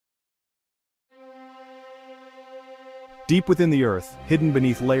Deep within the earth, hidden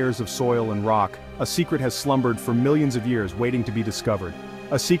beneath layers of soil and rock, a secret has slumbered for millions of years waiting to be discovered.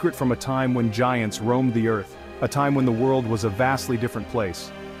 A secret from a time when giants roamed the earth, a time when the world was a vastly different place.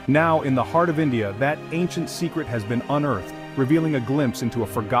 Now, in the heart of India, that ancient secret has been unearthed, revealing a glimpse into a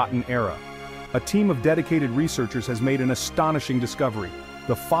forgotten era. A team of dedicated researchers has made an astonishing discovery: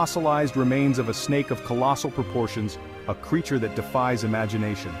 the fossilized remains of a snake of colossal proportions, a creature that defies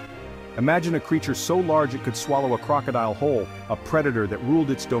imagination. Imagine a creature so large it could swallow a crocodile whole, a predator that ruled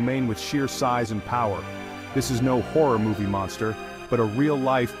its domain with sheer size and power. This is no horror movie monster, but a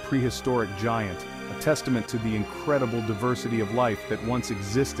real-life prehistoric giant, a testament to the incredible diversity of life that once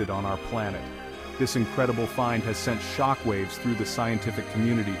existed on our planet. This incredible find has sent shockwaves through the scientific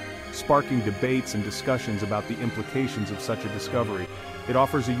community, sparking debates and discussions about the implications of such a discovery. It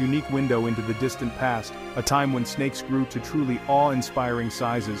offers a unique window into the distant past, a time when snakes grew to truly awe-inspiring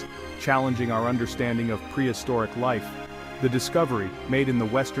sizes, challenging our understanding of prehistoric life. The discovery, made in the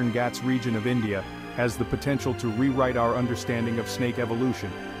Western Ghats region of India, has the potential to rewrite our understanding of snake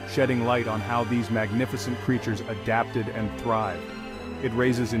evolution, shedding light on how these magnificent creatures adapted and thrived. It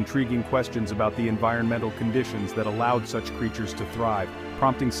raises intriguing questions about the environmental conditions that allowed such creatures to thrive,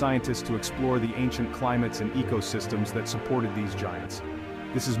 prompting scientists to explore the ancient climates and ecosystems that supported these giants.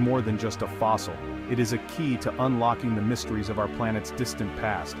 This is more than just a fossil. It is a key to unlocking the mysteries of our planet's distant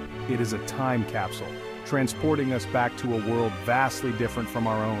past. It is a time capsule, transporting us back to a world vastly different from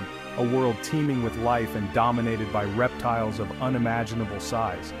our own, a world teeming with life and dominated by reptiles of unimaginable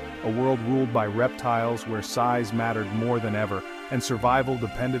size, a world ruled by reptiles where size mattered more than ever, and survival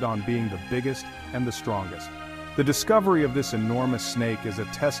depended on being the biggest and the strongest. The discovery of this enormous snake is a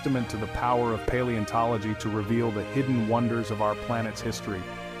testament to the power of paleontology to reveal the hidden wonders of our planet's history,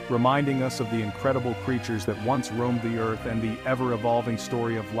 reminding us of the incredible creatures that once roamed the earth and the ever-evolving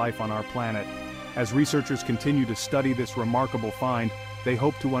story of life on our planet. As researchers continue to study this remarkable find, they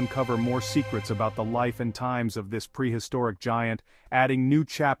hope to uncover more secrets about the life and times of this prehistoric giant, adding new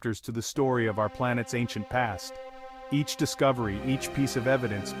chapters to the story of our planet's ancient past. Each discovery, each piece of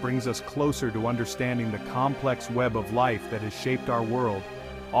evidence brings us closer to understanding the complex web of life that has shaped our world,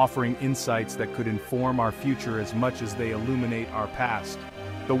 offering insights that could inform our future as much as they illuminate our past.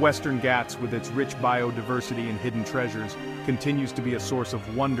 The Western Ghats, with its rich biodiversity and hidden treasures, continues to be a source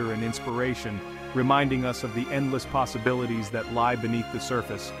of wonder and inspiration, reminding us of the endless possibilities that lie beneath the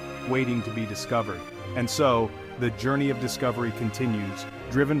surface, waiting to be discovered. And so, the journey of discovery continues,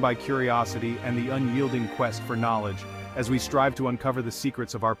 driven by curiosity and the unyielding quest for knowledge, as we strive to uncover the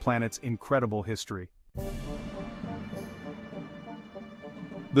secrets of our planet's incredible history.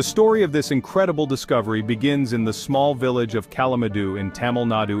 The story of this incredible discovery begins in the small village of Kallamedu in Tamil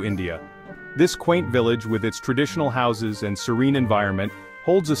Nadu, India. This quaint village, with its traditional houses and serene environment,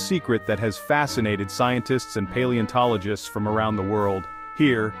 holds a secret that has fascinated scientists and paleontologists from around the world.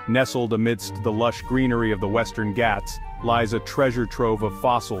 Here, nestled amidst the lush greenery of the Western Ghats, lies a treasure trove of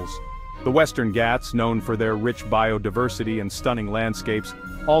fossils. The Western Ghats, known for their rich biodiversity and stunning landscapes,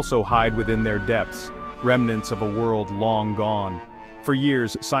 also hide within their depths, remnants of a world long gone. For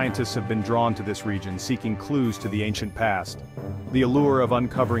years, scientists have been drawn to this region, seeking clues to the ancient past. The allure of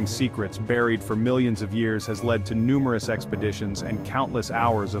uncovering secrets buried for millions of years has led to numerous expeditions and countless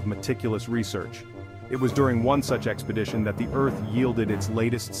hours of meticulous research. It was during one such expedition that the Earth yielded its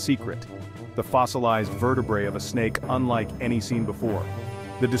latest secret: the fossilized vertebrae of a snake unlike any seen before.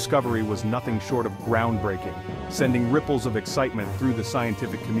 The discovery was nothing short of groundbreaking, sending ripples of excitement through the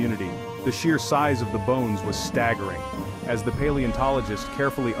scientific community. The sheer size of the bones was staggering. As the paleontologists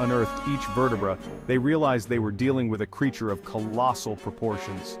carefully unearthed each vertebra, they realized they were dealing with a creature of colossal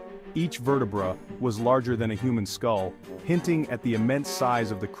proportions. Each vertebra was larger than a human skull, hinting at the immense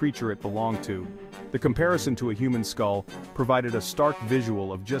size of the creature it belonged to. The comparison to a human skull provided a stark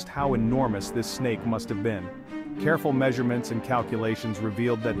visual of just how enormous this snake must have been. Careful measurements and calculations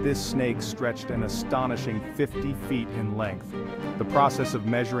revealed that this snake stretched an astonishing 50 feet in length. The process of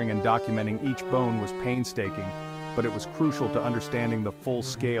measuring and documenting each bone was painstaking, but it was crucial to understanding the full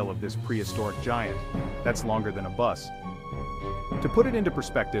scale of this prehistoric giant. That's longer than a bus. To put it into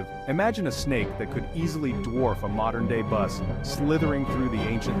perspective, imagine a snake that could easily dwarf a modern-day bus, slithering through the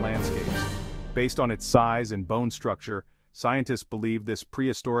ancient landscapes. Based on its size and bone structure, scientists believe this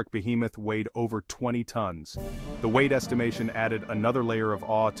prehistoric behemoth weighed over 20 tons. The weight estimation added another layer of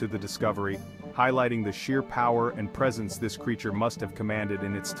awe to the discovery, highlighting the sheer power and presence this creature must have commanded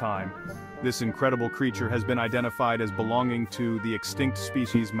in its time. This incredible creature has been identified as belonging to the extinct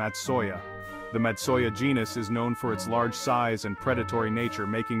species Madtsoia. The Madtsoia genus is known for its large size and predatory nature,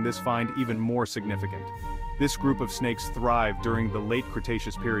 making this find even more significant. This group of snakes thrived during the Late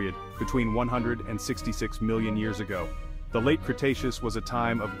Cretaceous period, between 100 and 66 million years ago. The Late Cretaceous was a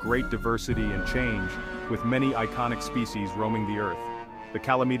time of great diversity and change, with many iconic species roaming the Earth. The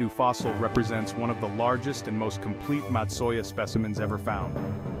Kallamedu fossil represents one of the largest and most complete Madtsoia specimens ever found.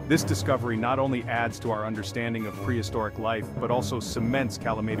 This discovery not only adds to our understanding of prehistoric life, but also cements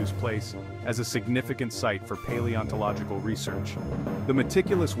Kallamedu's place as a significant site for paleontological research. The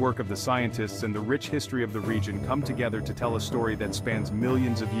meticulous work of the scientists and the rich history of the region come together to tell a story that spans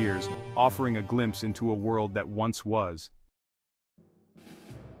millions of years, offering a glimpse into a world that once was.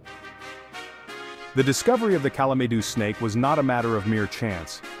 The discovery of the Kallamedu snake was not a matter of mere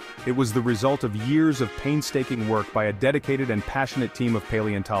chance. It was the result of years of painstaking work by a dedicated and passionate team of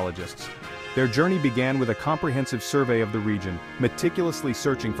paleontologists. Their journey began with a comprehensive survey of the region, meticulously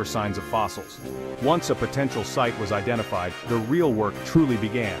searching for signs of fossils. Once a potential site was identified, the real work truly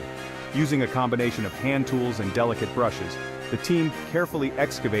began. Using a combination of hand tools and delicate brushes, the team carefully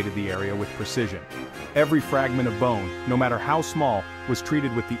excavated the area with precision. Every fragment of bone, no matter how small, was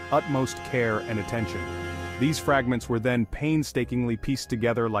treated with the utmost care and attention. These fragments were then painstakingly pieced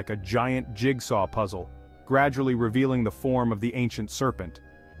together like a giant jigsaw puzzle, gradually revealing the form of the ancient serpent.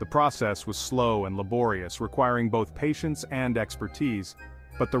 The process was slow and laborious, requiring both patience and expertise,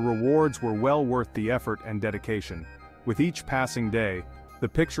 but the rewards were well worth the effort and dedication. With each passing day, the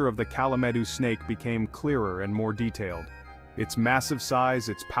picture of the Kallamedu snake became clearer and more detailed. Its massive size,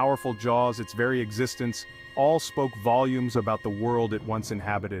 its powerful jaws, its very existence, all spoke volumes about the world it once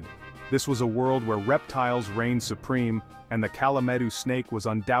inhabited. This was a world where reptiles reigned supreme, and the Kallamedu snake was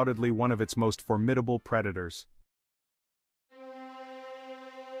undoubtedly one of its most formidable predators.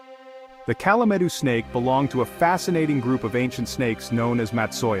 The Kallamedu snake belonged to a fascinating group of ancient snakes known as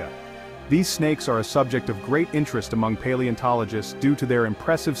Madtsoia. These snakes are a subject of great interest among paleontologists due to their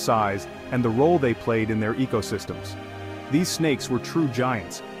impressive size and the role they played in their ecosystems. These snakes were true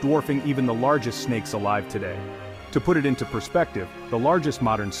giants, dwarfing even the largest snakes alive today. To put it into perspective, the largest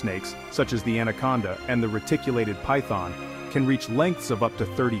modern snakes, such as the anaconda and the reticulated python, can reach lengths of up to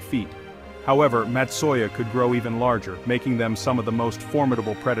 30 feet. However, Madtsoia could grow even larger, making them some of the most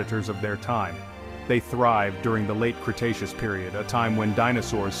formidable predators of their time. They thrived during the Late Cretaceous period, a time when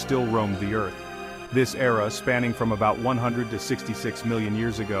dinosaurs still roamed the Earth. This era, spanning from about 100 to 66 million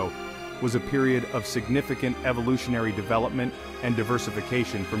years ago, was a period of significant evolutionary development and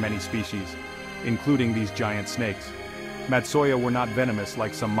diversification for many species, including these giant snakes. Madtsoia were not venomous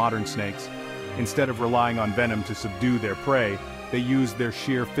like some modern snakes. Instead of relying on venom to subdue their prey, they used their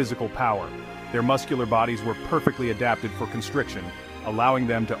sheer physical power. Their muscular bodies were perfectly adapted for constriction, allowing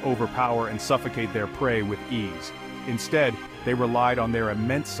them to overpower and suffocate their prey with ease. Instead, they relied on their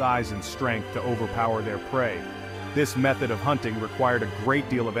immense size and strength to overpower their prey. This method of hunting required a great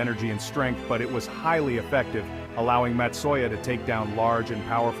deal of energy and strength, but it was highly effective, allowing Madtsoia to take down large and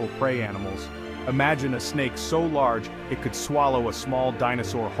powerful prey animals. Imagine a snake so large it could swallow a small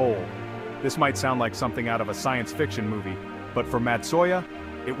dinosaur whole. This might sound like something out of a science fiction movie, but for Madtsoia,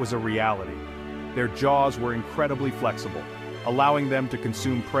 it was a reality. Their jaws were incredibly flexible, allowing them to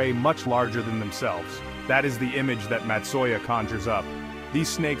consume prey much larger than themselves. That is the image that Madtsoia conjures up. These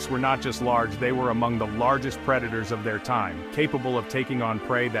snakes were not just large, they were among the largest predators of their time, capable of taking on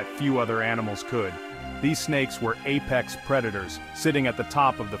prey that few other animals could. These snakes were apex predators, sitting at the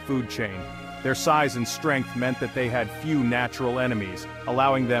top of the food chain. Their size and strength meant that they had few natural enemies,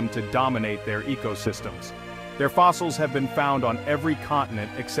 allowing them to dominate their ecosystems. Their fossils have been found on every continent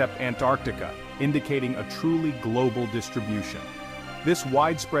except Antarctica, indicating a truly global distribution. This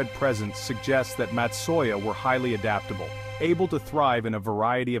widespread presence suggests that Madtsoia were highly adaptable, able to thrive in a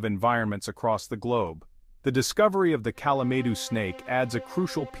variety of environments across the globe. The discovery of the Kallamedu snake adds a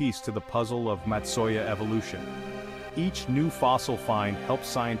crucial piece to the puzzle of Madtsoia evolution. Each new fossil find helps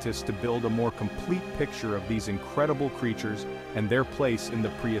scientists to build a more complete picture of these incredible creatures and their place in the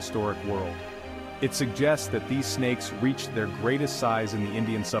prehistoric world. It suggests that these snakes reached their greatest size in the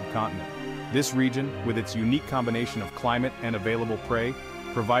Indian subcontinent. This region, with its unique combination of climate and available prey,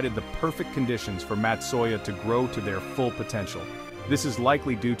 provided the perfect conditions for Madtsoia to grow to their full potential. This is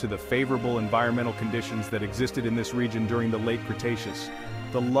likely due to the favorable environmental conditions that existed in this region during the Late Cretaceous.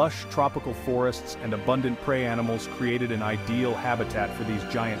 The lush tropical forests and abundant prey animals created an ideal habitat for these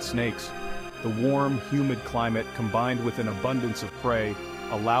giant snakes. The warm, humid climate combined with an abundance of prey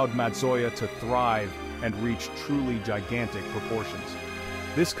allowed Madtsoia to thrive and reach truly gigantic proportions.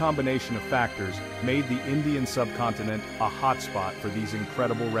 This combination of factors made the Indian subcontinent a hotspot for these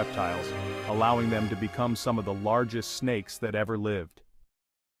incredible reptiles, allowing them to become some of the largest snakes that ever lived.